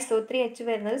 അപ്പോൾ SO3H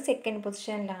വരുന്നത് സെക്കൻഡ്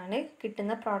പൊസിഷനിലാണ്.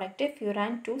 കിട്ടുന്ന പ്രോഡക്റ്റ്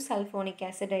ഫ്യൂറാൻ 2 സൾഫോണിക്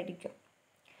ആസിഡ് ആയിരിക്കും.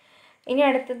 ഇനി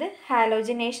അടുത്തത്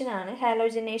ഹാലോജനേഷൻ ആണ്.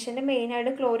 ഹാലോജനേഷൻ്റെ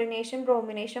മെയിനായിട്ട് ക്ലോറിനേഷൻ,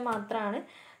 ബ്രോമിനേഷൻ മാത്രമാണ്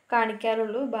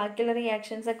കാണിക്കാറുള്ളൂ. ബാക്കിയുള്ള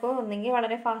റിയാക്ഷൻസ് ഒക്കെ ഒന്നെങ്കിൽ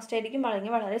വളരെ ഫാസ്റ്റ് ആയിരിക്കും,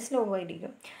 അല്ലെങ്കിൽ വളരെ സ്ലോ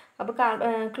ആയിരിക്കും. അപ്പോൾ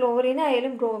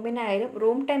ക്ലോറിനായാലും ബ്രോമിനായാലും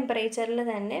റൂം ടെമ്പറേച്ചറിൽ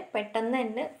തന്നെ പെട്ടെന്ന്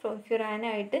തന്നെ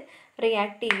ഫ്യൂറാനായിട്ട്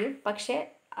റിയാക്ട് ചെയ്യും. പക്ഷേ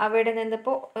അവിടെ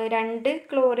നിന്നിപ്പോൾ 2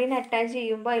 ക്ലോറിൻ അറ്റാച്ച്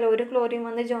ചെയ്യുമ്പോൾ അതിൽ ഒരു ക്ലോറിൻ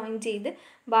വന്ന് ജോയിൻ ചെയ്ത്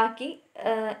ബാക്കി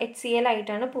HCl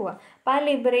ആയിട്ടാണ് പോവുക. അപ്പോൾ ആ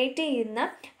ലിബറേറ്റ് ചെയ്യുന്ന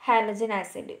ഹാലജൻ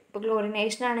ആസിഡ്, ഇപ്പോൾ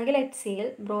ക്ലോറിനേഷൻ ആണെങ്കിൽ HCl,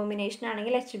 ബ്രോമിനേഷൻ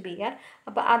ആണെങ്കിൽ HBr.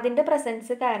 അപ്പോൾ അതിൻ്റെ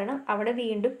പ്രസൻസ് കാരണം അവിടെ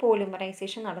വീണ്ടും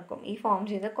പോളിമറൈസേഷൻ നടക്കും ഈ ഫോം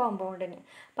ചെയ്ത കോമ്പൗണ്ടിന്.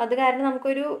 അപ്പോൾ അത് കാരണം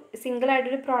നമുക്കൊരു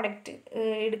സിംഗിളായിട്ടൊരു പ്രോഡക്റ്റ്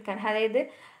എടുക്കാൻ, അതായത്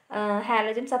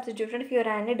ഹാലജൻ സബ്സ്റ്റിറ്റ്യൂട്ടഡ്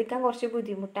ഫ്യൂറാൻ എടുക്കാൻ കുറച്ച്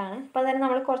ബുദ്ധിമുട്ടാണ്. അപ്പോൾ അതിന്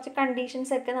നമ്മൾ കുറച്ച്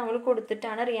കണ്ടീഷൻസ് ഒക്കെ നമ്മൾ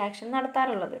കൊടുത്തിട്ടാണ് റിയാക്ഷൻ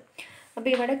നടത്താറുള്ളത്. അപ്പോൾ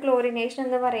ഇവിടെ ക്ലോറിനേഷൻ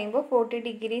എന്ന് പറയുമ്പോൾ 40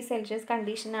 ഡിഗ്രി സെൽഷ്യസ്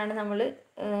കണ്ടീഷനാണ് നമ്മൾ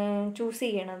ചൂസ്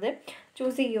ചെയ്യണത്.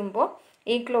 ചൂസ് ചെയ്യുമ്പോൾ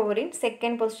ഈ ക്ലോറിൻ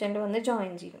സെക്കൻഡ് പൊസിഷനിൽ വന്ന്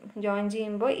ജോയിൻ ചെയ്യും. ജോയിൻ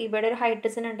ചെയ്യുമ്പോൾ ഇവിടെ ഒരു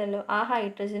ഹൈഡ്രജൻ ഉണ്ടല്ലോ, ആ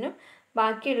ഹൈഡ്രജനും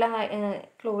ബാക്കിയുള്ള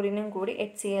ക്ലോറിനും കൂടി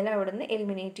HCl അവിടെ നിന്ന്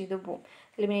എലിമിനേറ്റ് ചെയ്ത് പോകും.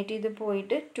 എലിമിനേറ്റ് ചെയ്ത്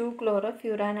പോയിട്ട് 2 ക്ലോറോ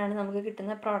ഫ്യൂറാനാണ് നമുക്ക്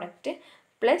കിട്ടുന്ന പ്രോഡക്റ്റ്.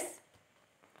 പ്ലസ്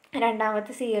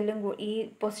രണ്ടാമത്തെ CLും ഈ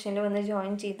പൊസിഷനിൽ വന്ന്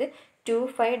ജോയിൻ ചെയ്ത്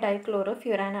 2,5 ഡൈക്ലോറോ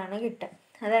ഫ്യൂറാനാണ് കിട്ടുക.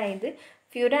 അതായത്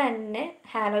ഫ്യൂറാനിനെ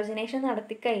ഹാലോജനേഷൻ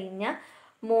നടത്തി കഴിഞ്ഞാൽ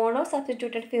മോണോ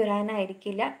സബ്സ്റ്റിറ്റ്യൂട്ടഡ് ഫ്യൂറാൻ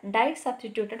ആയിരിക്കില്ല, ഡൈ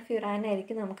സബ്സ്റ്റിറ്റ്യൂട്ടഡ് ഫ്യൂറാൻ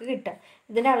ആയിരിക്കും നമുക്ക് കിട്ടുക.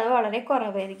 ഇതിൻ്റെ അളവ് വളരെ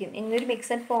കുറവായിരിക്കും. ഇങ്ങനൊരു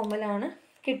മിക്സഡ് ഫോമിലാണ്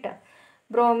കിട്ടുക.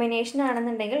 ബ്രോമിനേഷൻ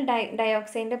ആണെന്നുണ്ടെങ്കിൽ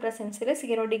ഡയോക്സൈഡിൻ്റെ പ്രസൻസിൽ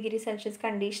 0 ഡിഗ്രി സെൽഷ്യസ്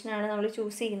കണ്ടീഷനാണ് നമ്മൾ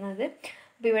ചൂസ് ചെയ്യുന്നത്.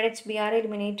 അപ്പോൾ ഇവിടെ HBr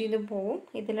എലിമിനേറ്റ് ചെയ്ത് പോവും.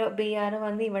 ഇതിൽ Br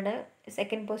വന്ന് ഇവിടെ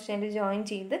സെക്കൻഡ് പൊസിഷനിൽ ജോയിൻ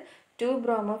ചെയ്ത് 2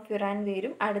 ബ്രോമോ ഫ്യൂറാൻ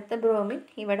വരും. അടുത്ത ബ്രോമിൻ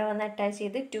ഇവിടെ വന്ന് അറ്റാച്ച്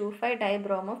ചെയ്ത് 2,5 ഡൈ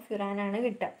ബ്രോമോ ഫ്യൂറാനാണ്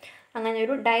കിട്ടുക. അങ്ങനെ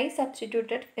ഒരു ഡൈ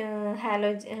സബ്സ്റ്റിറ്റ്യൂട്ടഡ്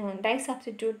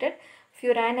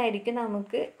ഫ്യൂറാൻ ആയിരിക്കും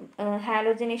നമുക്ക്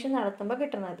ഹാലോജനേഷൻ നടത്തുമ്പോൾ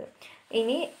കിട്ടുന്നത്.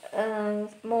 ഇനി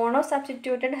മോണോ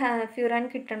സബ്സ്റ്റിറ്റ്യൂട്ടഡ് ഫ്യൂറാൻ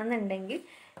കിട്ടണമെന്നുണ്ടെങ്കിൽ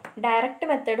ഡയറക്റ്റ്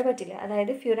മെത്തേഡ് പറ്റില്ല.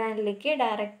 അതായത് ഫ്യൂറാനിലേക്ക്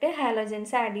ഡയറക്റ്റ്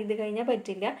ഹാലോജൻസ് ആഡ് ചെയ്ത് കഴിഞ്ഞാൽ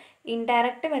പറ്റില്ല.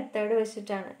 ഇൻഡയറക്റ്റ് മെത്തേഡ്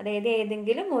വെച്ചിട്ടാണ്, അതായത്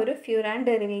ഏതെങ്കിലും ഒരു ഫ്യൂറാൻ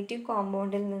ഡെറിവേറ്റീവ്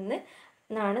കോമ്പൗണ്ടിൽ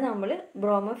നിന്നാണ് നമ്മൾ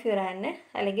ബ്രോമോ ഫ്യൂറാനെ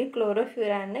അല്ലെങ്കിൽ ക്ലോറോ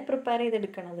ഫ്യൂറാനെ പ്രിപ്പയർ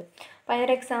ചെയ്തെടുക്കുന്നത്. അപ്പോൾ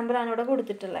അതിനൊരു എക്സാമ്പിളാണ് ഇവിടെ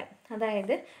കൊടുത്തിട്ടുള്ളത്.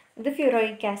 അതായത് ഇത്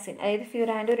ഫ്യൂറോയിക് ആസിഡ്, അതായത്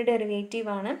ഫ്യൂറാൻ്റെ ഒരു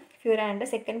ഡെറിവേറ്റീവാണ്. ഫ്യൂറാൻ്റെ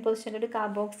സെക്കൻഡ് പൊസിഷനിൽ ഒരു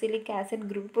കാർബോക്സിലിക് ആസിഡ്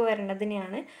ഗ്രൂപ്പ്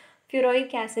വരണതിനെയാണ്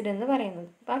ഫ്യൂറോയിക് ആസിഡ് എന്ന് പറയുന്നത്.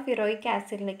 അപ്പോൾ ആ ഫ്യൂറോയിക്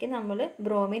ആസിഡിലേക്ക് നമ്മൾ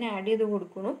ബ്രോമിൻ ആഡ് ചെയ്ത്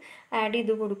കൊടുക്കുന്നു. ആഡ്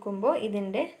ചെയ്ത് കൊടുക്കുമ്പോൾ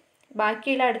ഇതിൻ്റെ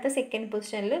ബാക്കിയുള്ള അടുത്ത സെക്കൻഡ്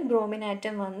പൊസിഷനിൽ ബ്രോമിൻ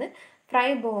ആറ്റം വന്ന്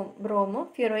ബ്രോമോ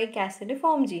ഫ്യൂറോയിക് ആസിഡ്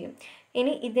ഫോം ചെയ്യും.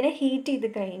 ഇനി ഇതിനെ ഹീറ്റ് ചെയ്ത്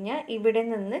കഴിഞ്ഞാൽ ഇവിടെ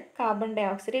നിന്ന് കാർബൺ ഡൈ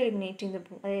ഓക്സൈഡ് എലിമിനേറ്റ് ചെയ്ത്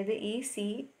പോകും. അതായത് ഈ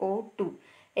CO2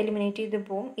 എലിമിനേറ്റ് ചെയ്ത്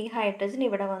പോകും. ഈ ഹൈഡ്രജൻ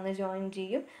ഇവിടെ വന്ന് ജോയിൻ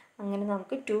ചെയ്യും. അങ്ങനെ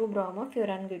നമുക്ക് 2 ബ്രോമോ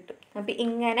ഫ്യൂറാൻ കിട്ടും. അപ്പോൾ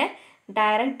ഇങ്ങനെ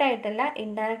ഡയറക്റ്റ് ആയിട്ടല്ല,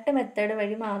 ഇൻഡയറക്റ്റ് മെത്തേഡ്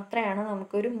വഴി മാത്രമാണ്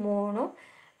നമുക്കൊരു മോണോ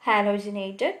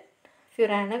ഹാലോജനേറ്റഡ്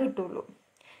ഫ്യൂറാനെ കിട്ടുള്ളൂ.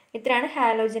 ഇത്രയാണ്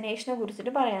ഹാലോജനേഷനെ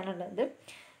കുറിച്ചിട്ട് പറയാനുള്ളത്.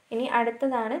 ഇനി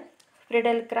അടുത്തതാണ്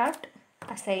ഫ്രിഡൽക്രാഫ്റ്റ്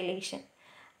അസൈലേഷൻ.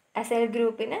 അസൈൽ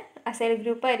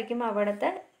ഗ്രൂപ്പായിരിക്കും അവിടുത്തെ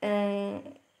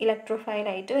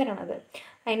ഇലക്ട്രോഫൈലായിട്ട് വരണത്.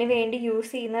 അതിന് വേണ്ടി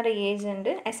യൂസ് ചെയ്യുന്ന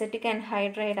റിയേജൻറ്റ് അസറ്റിക്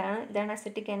ആൻഹൈഡ്രൈഡ് ആണ്. ഇതാണ്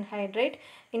acetic anhydride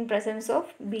in presence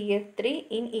of BF3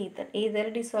 in ether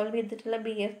dissolve ചെയ്തിട്ടുള്ള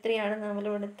BF3 ആണ്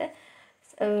നമ്മളിവിടുത്തെ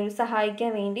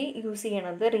സഹായിക്കാൻ വേണ്ടി യൂസ്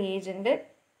ചെയ്യണത് റിയേജൻറ്റ്.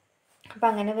 അപ്പോൾ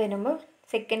അങ്ങനെ വരുമ്പോൾ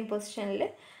സെക്കൻഡ് പൊസിഷനിൽ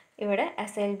ഇവിടെ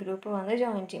അസൈൽ ഗ്രൂപ്പ് വന്ന്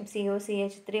ജോയിൻ ചെയ്യും.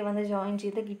 COCH3 വന്ന് ജോയിൻ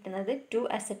ചെയ്ത് കിട്ടുന്നത് 2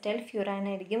 അസറ്റൈൽ ഫ്യൂറാൻ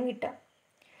ആയിരിക്കും കിട്ടുക.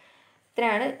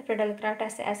 ഇത്രയാണ്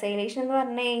ഫ്രിഡൽക്രാഫ്റ്റ് അസൈലേഷൻ എന്ന്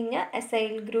പറഞ്ഞു കഴിഞ്ഞാൽ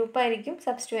അസൈൽ ഗ്രൂപ്പ് ആയിരിക്കും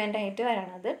സബ്സ്റ്റിറ്റ്യൂവൻ്റ് ആയിട്ട്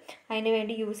വരണത്. അതിന്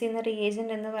വേണ്ടി യൂസ് ചെയ്യുന്ന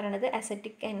റിയേജൻറ്റ് എന്ന് പറയുന്നത്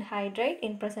acetic anhydride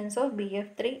in presence of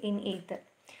BF3 in ether.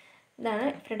 ഇതാണ്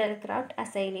ഫ്രിഡൽക്രാഫ്റ്റ്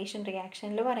അസൈലേഷൻ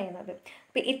റിയാക്ഷനിൽ പറയുന്നത്.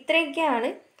 അപ്പോൾ ഇത്രയൊക്കെയാണ്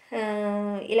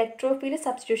ഇലക്ട്രോഫിൽ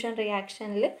സബ്സ്റ്റിറ്റ്യൂഷൻ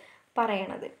റിയാക്ഷനിൽ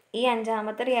പറയണത്. ഈ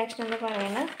 5ാമത്തെ റിയാക്ഷൻ എന്ന്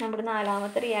പറയുന്നത് നമ്മുടെ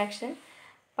 4ാമത്തെ റിയാക്ഷൻ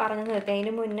പറഞ്ഞു നിർത്തി.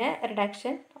 അതിന് മുന്നേ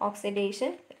റിഡക്ഷൻ,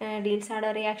 ഓക്സിഡേഷൻ,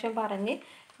 ഡീൽസാർഡർ റിയാക്ഷൻ പറഞ്ഞ്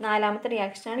 4ാമത്തെ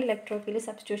റിയാക്ഷനാണ് ഇലക്ട്രോഫിൽ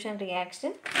സബ്സ്റ്റിറ്റ്യൂഷൻ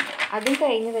റിയാക്ഷൻ. അതും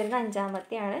കഴിഞ്ഞ് വരുന്ന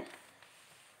 5ാമത്തെയാണ്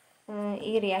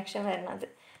ഈ റിയാക്ഷൻ വരുന്നത്.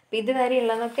 അപ്പോൾ ഇതുവരെ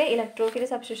ഉള്ളതൊക്കെ ഇലക്ട്രോഫിൽ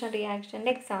സബ്സ്റ്റിറ്റ്യൂഷൻ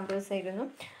റിയാക്ഷൻ്റെ എക്സാമ്പിൾസ് ആയിരുന്നു.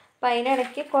 അപ്പോൾ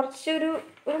അതിനിടയ്ക്ക് കുറച്ചൊരു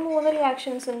 3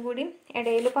 റിയാക്ഷൻസും കൂടി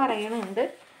ഇടയിൽ പറയണുണ്ട്.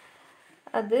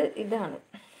 അത് ഇതാണ്,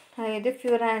 അതായത്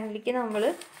ഫ്യൂറാനിലേക്ക് നമ്മൾ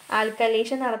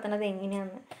ആൽക്കലേഷൻ നടത്തുന്നത്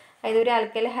എങ്ങനെയാണെന്ന്. അതായത് ഒരു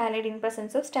alkali halide in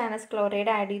presence of stannous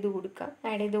chloride add ചെയ്ത് കൊടുക്കുക.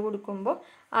 ആഡ് ചെയ്ത് കൊടുക്കുമ്പോൾ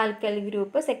ആൽക്കലി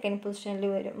ഗ്രൂപ്പ് സെക്കൻഡ് പൊസിഷനിൽ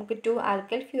വരും. നമുക്ക് 2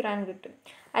 ആൽക്കൽ ഫ്യൂറാൻ കിട്ടും.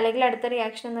 അല്ലെങ്കിൽ അടുത്ത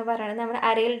റിയാക്ഷൻ എന്ന് പറയുന്നത് നമ്മുടെ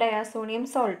അരൈൽ ഡയാസോണിയം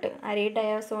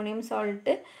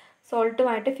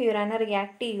സോൾട്ടുമായിട്ട് ഫ്യൂറാനെ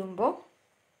റിയാക്ട് ചെയ്യുമ്പോൾ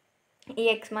ഈ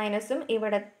X-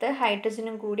 ഇവിടുത്തെ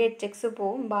ഹൈഡ്രജനും കൂടി HX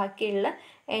പോവും. ബാക്കിയുള്ള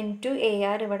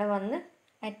N2AR ഇവിടെ വന്ന്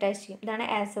അറ്റാച്ച് ചെയ്യും. ഇതാണ്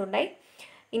ആസോഡൈ.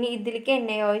 ഇനി ഇതിലേക്ക്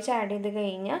NaOH ആഡ് ചെയ്ത്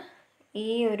കഴിഞ്ഞാൽ ഈ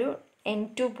ഒരു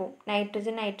N2 പോവും.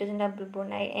 Nitrogen double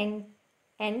bond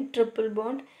N triple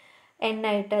bond N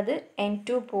ആയിട്ട് അത്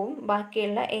N2 പോവും.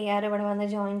 ബാക്കിയുള്ള AR ഇവിടെ വന്ന്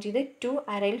ജോയിൻ ചെയ്ത് 2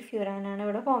 അരൈൽ ഫ്യൂറാനാണ്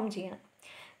ഇവിടെ ഫോം ചെയ്യുന്നത്.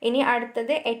 ഇനി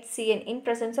അടുത്തത് HCl in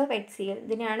presence of HCl.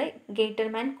 ഇതിനാണ്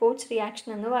ഗേറ്റൽമാൻ കോച്ച് റിയാക്ഷൻ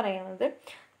എന്ന് പറയുന്നത്.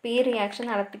 അപ്പോൾ ഈ റിയാക്ഷൻ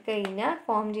നടത്തിക്കഴിഞ്ഞാൽ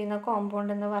ഫോം ചെയ്യുന്ന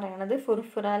കോമ്പൗണ്ട് എന്ന് പറയുന്നത്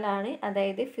ഫുർഫുറാലാണ്.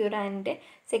 അതായത് ഫ്യൂറാനിൻ്റെ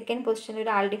സെക്കൻഡ് പൊസിഷനിൽ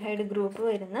ഒരു ആൽഡിഹൈഡ് ഗ്രൂപ്പ്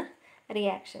വരുന്ന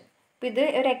റിയാക്ഷൻ. അപ്പോൾ ഇത്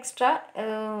ഒരു എക്സ്ട്രാ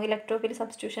ഇലക്ട്രോഫിൽ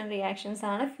സബ്സ്റ്റിറ്റ്യൂഷൻ റിയാക്ഷൻസ്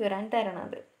ആണ് ഫ്യൂറാൻ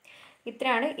തരണത്.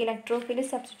 ഇത്രയാണ് ഇലക്ട്രോഫിൽ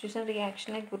സബ്സ്റ്റിറ്റ്യൂഷൻ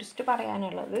റിയാക്ഷനെ കുറിച്ചിട്ട്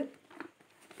പറയാനുള്ളത്.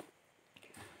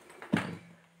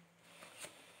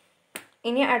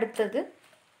 ഇനി അടുത്തത്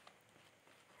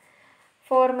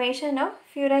ഫോർമേഷൻ ഓഫ്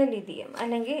ഫ്യൂറൈൽ ലിഥിയം,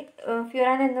 അല്ലെങ്കിൽ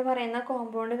ഫ്യൂറാൻ എന്ന് പറയുന്ന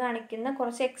കോമ്പൗണ്ട് കാണിക്കുന്ന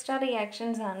കുറച്ച് എക്സ്ട്രാ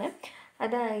റിയാക്ഷൻസ് ആണ്.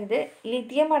 അതായത്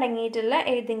ലിഥിയം അടങ്ങിയിട്ടുള്ള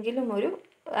ഏതെങ്കിലും ഒരു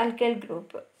ആൽക്കൈൽ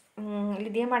ഗ്രൂപ്പ്,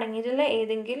 ലിഥിയം അടങ്ങിയിട്ടുള്ള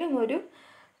ഏതെങ്കിലും ഒരു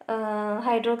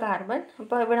ഹൈഡ്രോ കാർബൺ.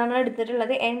 അപ്പോൾ ഇവിടെ നമ്മൾ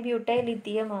എടുത്തിട്ടുള്ളത് N-ബ്യൂട്ടൈൽ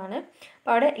ലിഥിയമാണ്.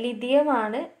 അപ്പോൾ അവിടെ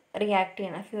ലിഥിയമാണ് റിയാക്ട്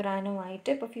ചെയ്യണം ഫ്യൂറാനുമായിട്ട്.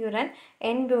 ഇപ്പോൾ ഫ്യൂറാൻ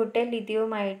N-ബ്യൂട്ടൈൽ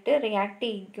ലിഥിയവുമായിട്ട് റിയാക്ട്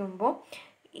ചെയ്യിക്കുമ്പോൾ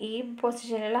ഈ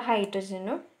പൊസിഷനിലുള്ള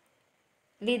ഹൈഡ്രജനും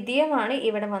ലിഥിയമാണ്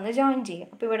ഇവിടെ വന്ന് ജോയിൻ ചെയ്യുക.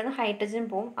 അപ്പോൾ ഇവിടെ നിന്ന് ഹൈഡ്രജൻ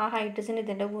പോവും, ആ ഹൈഡ്രജൻ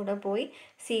ഇതിൻ്റെ കൂടെ പോയി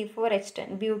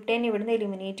C4H10 ബ്യൂട്ടേൻ ഇവിടുന്ന്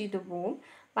എലിമിനേറ്റ് ചെയ്ത് പോവും.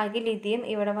 ബാക്കി ലിഥിയം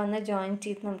ഇവിടെ വന്ന് ജോയിൻ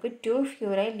ചെയ്ത് നമുക്ക്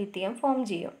 2-ഫ്യൂറൈൽ ലിഥിയം ഫോം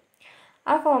ചെയ്യും.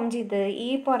 ആ ഫോം ചെയ്ത്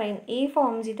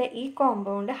ഫോം ചെയ്ത ഈ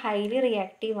കോമ്പൗണ്ട് ഹൈലി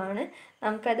റിയാക്റ്റീവാണ്.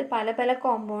 നമുക്കത് പല പല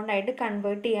കോമ്പൗണ്ടായിട്ട്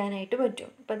കൺവേർട്ട് ചെയ്യാനായിട്ട് പറ്റും.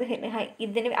 അപ്പോൾ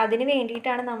അതിന്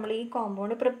വേണ്ടിയിട്ടാണ് നമ്മൾ ഈ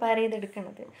കോമ്പൗണ്ട് പ്രിപ്പയർ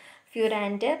ചെയ്തെടുക്കുന്നത്.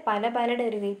 ഫ്യൂറാൻ്റെ പല പല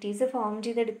ഡെറിവേറ്റീവ്സ് ഫോം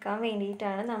ചെയ്തെടുക്കാൻ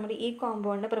വേണ്ടിയിട്ടാണ് നമ്മൾ ഈ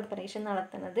കോമ്പൗണ്ട് പ്രിപ്പറേഷൻ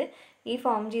നടത്തുന്നത്. ഈ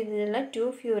ഫോം ചെയ്തിട്ടുള്ള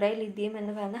 2-ഫ്യൂറൈൽ ലിഥിയം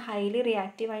എന്ന് പറയുന്ന ഹൈലി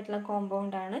റിയാക്റ്റീവ് ആയിട്ടുള്ള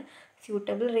കോമ്പൗണ്ടാണ്.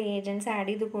 സ്യൂട്ടബിൾ റിയേജൻസ്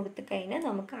ആഡ് ചെയ്ത് കൊടുത്തു കഴിഞ്ഞാൽ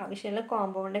നമുക്ക് ആവശ്യമുള്ള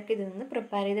കോമ്പൗണ്ടൊക്കെ ഇതിൽ നിന്ന്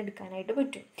പ്രിപ്പയർ ചെയ്തെടുക്കാനായിട്ട്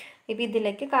പറ്റും. ഇപ്പോൾ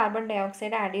ഇതിലേക്ക് കാർബൺ ഡൈ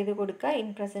ഓക്സൈഡ് ആഡ് ചെയ്ത് കൊടുക്കുക ഇൻ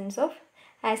പ്രസൻസ് ഓഫ്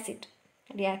ആസിഡ്.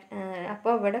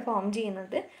 അപ്പോൾ ഇവിടെ ഫോം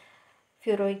ചെയ്യുന്നത്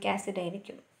ഫ്യൂറോയിക് ആസിഡ്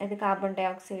ആയിരിക്കും. അത് കാർബൺ ഡൈ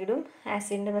ഓക്സൈഡും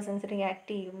ആസിഡിൻ്റെ പ്രസൻസ്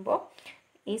റിയാക്ട് ചെയ്യുമ്പോൾ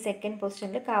ഈ സെക്കൻഡ്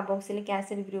പൊസിഷനിൽ കാർബോക്സിലിക്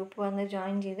ആസിഡ് ഗ്രൂപ്പ് വന്ന്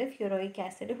ജോയിൻ ചെയ്ത് ഫ്യൂറോയിക്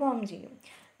ആസിഡ് ഫോം ചെയ്യും.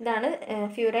 ഇതാണ്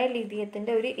ഫ്യൂറൈൽ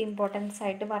ലിഥിയത്തിൻ്റെ ഒരു ഇമ്പോർട്ടൻസ്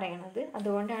ആയിട്ട് പറയുന്നത്.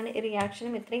 അതുകൊണ്ടാണ് ഈ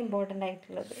റിയാക്ഷനും ഇത്ര ഇമ്പോർട്ടൻ്റ്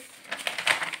ആയിട്ടുള്ളത്.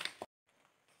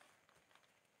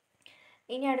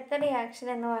 ഇനി അടുത്ത റിയാക്ഷൻ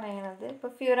എന്ന് പറയുന്നത്, ഇപ്പോൾ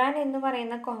ഫ്യൂറാൻ എന്ന്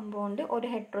പറയുന്ന കോമ്പൗണ്ട് ഒരു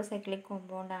ഹെട്രോസൈക്ലിക്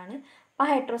കോമ്പൗണ്ടാണ്. ആ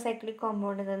ഹെട്രോസൈക്ലിക്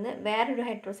കോമ്പൗണ്ടിൽ നിന്ന് വേറൊരു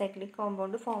ഹെട്രോസൈക്ലിക്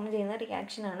കോമ്പൗണ്ട് ഫോം ചെയ്യുന്ന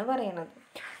റിയാക്ഷനാണ് പറയുന്നത്.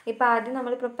 ഇപ്പോൾ ആദ്യം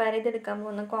നമ്മൾ പ്രിപ്പയർ ചെയ്തെടുക്കാൻ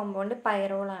പോകുന്ന കോമ്പൗണ്ട്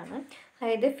പൈറോളാണ്.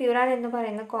 അതായത് ഫ്യൂറാൻ എന്ന്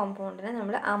പറയുന്ന കോമ്പൗണ്ടിനെ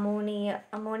നമ്മൾ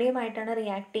അമോണിയമായിട്ടാണ്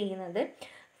റിയാക്ട് ചെയ്യുന്നത്.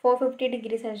 450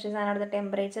 ഡിഗ്രി സെൽഷ്യസ് ആണ് അവിടുത്തെ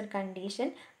ടെമ്പറേച്ചർ കണ്ടീഷൻ.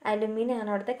 അലുമിനിയം ആണ്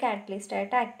അവിടുത്തെ കാറ്റലിസ്റ്റ്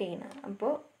ആയിട്ട് ആക്ട് ചെയ്യുന്നത്.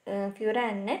 അപ്പോൾ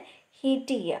ഫ്യൂറാനിനെ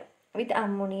ഹീറ്റ് ചെയ്യുക വിത്ത്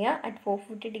ammonia at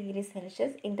 450 degree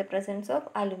Celsius in the presence of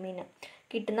aluminium.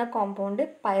 കിട്ടുന്ന കോമ്പൗണ്ട്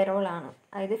പൈറോളാണ്.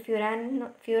 അതായത്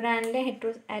ഫ്യൂറാനിലെ ഹെട്രോ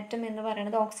ആറ്റം എന്ന്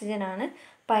പറയുന്നത് ഓക്സിജൻ ആണ്,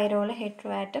 പൈറോളെ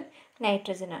ഹെട്രോ ആറ്റം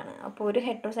നൈട്രജൻ ആണ്. അപ്പോൾ ഒരു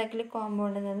ഹെട്രോസൈക്ലിക്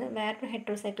കോമ്പൗണ്ടിൽ നിന്ന് വേറൊരു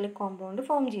ഹെട്രോസൈക്ലിക് കോമ്പൗണ്ട്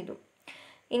ഫോം ചെയ്തു.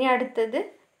 ഇനി അടുത്തത്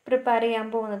പ്രിപ്പയർ ചെയ്യാൻ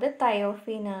പോകുന്നത്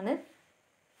തയോഫീനാണ്.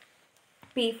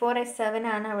 P4S7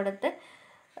 ആണ് അവിടുത്തെ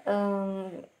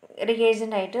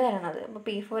റിയേജൻ്റ് ആയിട്ട് വരണത്. അപ്പോൾ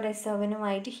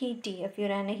P4S7 ഹീറ്റ് ചെയ്യുക,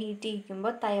 ഫ്യൂറാനെ ഹീറ്റ്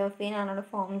ചെയ്യിക്കുമ്പോൾ തയോഫീൻ ആണ് അവിടെ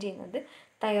ഫോം ചെയ്യുന്നത്.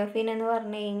 തയോഫീൻ എന്ന്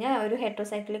പറഞ്ഞു കഴിഞ്ഞാൽ ഒരു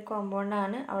ഹെട്രോസൈക്ലിക്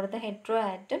കോമ്പൗണ്ടാണ്. അവിടുത്തെ ഹെട്രോ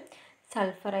ആറ്റം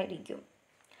സൾഫർ ആയിരിക്കും.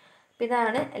 അപ്പോൾ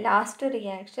ഇതാണ് ലാസ്റ്റ്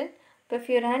റിയാക്ഷൻ. ഇപ്പോൾ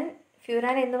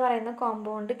ഫ്യൂറാൻ എന്ന് പറയുന്ന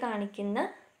കോമ്പൗണ്ട് കാണിക്കുന്ന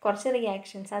കുറച്ച്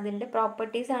റിയാക്ഷൻസ്, അതിൻ്റെ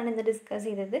പ്രോപ്പർട്ടീസാണ് ഇന്ന് ഡിസ്കസ്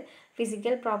ചെയ്തത്.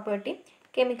 Physical property,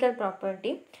 chemical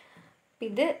property.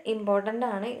 ഇത് ഇമ്പോർട്ടൻ്റ്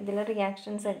ആണ്. ഇതിലെ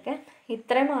റിയാക്ഷൻസ് ഒക്കെ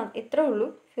ഇത്രേ ഉള്ളൂ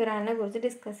ഫ്യൂറാനെ കുറിച്ച്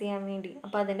ഡിസ്കസ് ചെയ്യാൻ വേണ്ടി.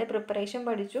 അപ്പോൾ അതിൻ്റെ പ്രിപ്പറേഷൻ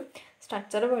പഠിച്ചു,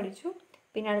 സ്ട്രക്ചർ പഠിച്ചു,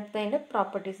 പിന്നെ അടുത്തതിൻ്റെ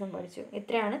പ്രോപ്പർട്ടീസും പഠിച്ചു.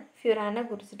 ഇത്രയാണ് ഫ്യൂറാനെ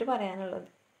കുറിച്ചിട്ട് പറയാനുള്ളത്.